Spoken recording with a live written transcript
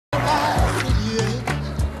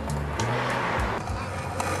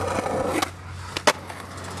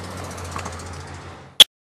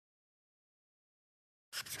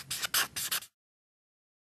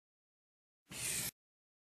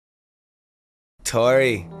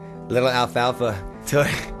Torey, little alfalfa.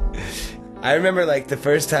 Torey. I remember like the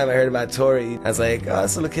first time I heard about Torey, I was like, oh,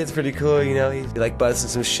 this little kid's pretty cool, you know, he's like busting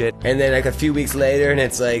some shit. And then like a few weeks later, and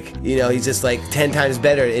it's like, you know, he's just like 10 times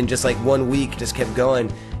better in just like 1 week, just kept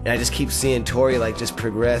going. And I just keep seeing Torey like just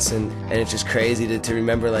progress, and it's just crazy to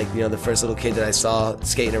remember like, you know, the first little kid that I saw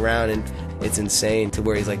skating around, and it's insane to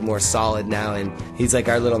where he's like more solid now, and he's like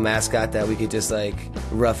our little mascot that we could just like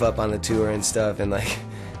rough up on the tour and stuff. And like,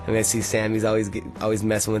 I mean, I see Sammy's always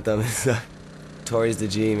messing with them and stuff. Torey's the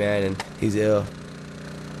G, man, and he's ill.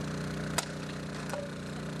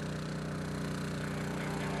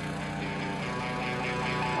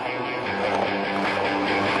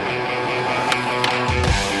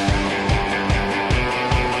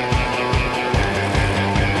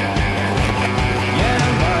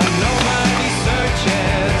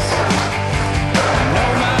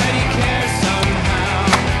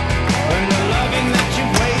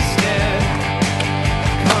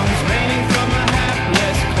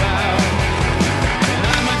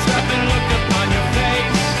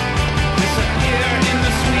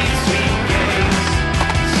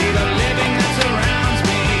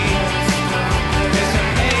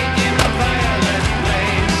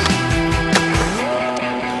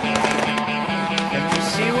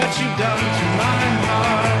 You've done to my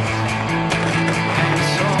heart and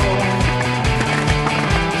soul.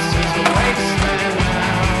 This is a wasteland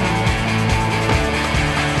now.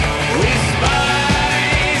 We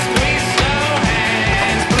spice, we slow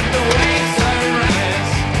hands, put the weights around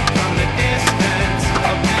us from the distance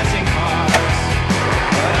of passing cars.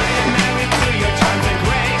 But I am married to your charms and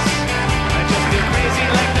grace. I just feel crazy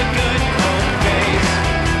like the good old days.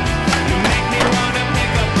 You make me wanna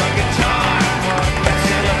pick up a guitar.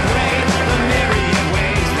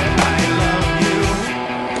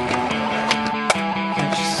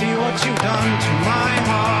 What you've done to my